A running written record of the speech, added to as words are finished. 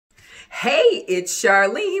Hey, it's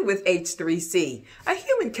Charlene with H3C, a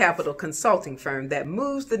human capital consulting firm that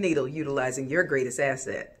moves the needle utilizing your greatest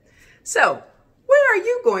asset. So, where are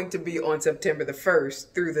you going to be on September the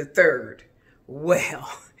 1st through the 3rd?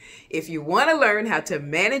 Well, if you want to learn how to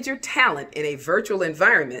manage your talent in a virtual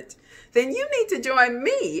environment, then you need to join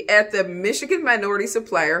me at the Michigan Minority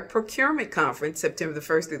Supplier Procurement Conference September the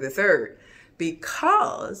 1st through the 3rd,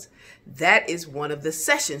 because that is one of the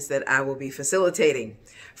sessions that I will be facilitating.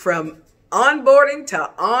 From onboarding to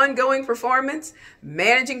ongoing performance,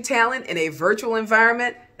 managing talent in a virtual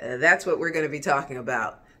environment, that's what we're going to be talking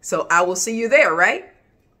about. So I will see you there, right?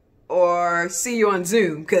 Or see you on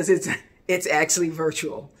Zoom, because it's actually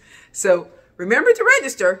virtual. So remember to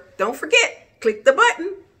register. Don't forget, click the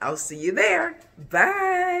button. I'll see you there.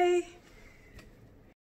 Bye.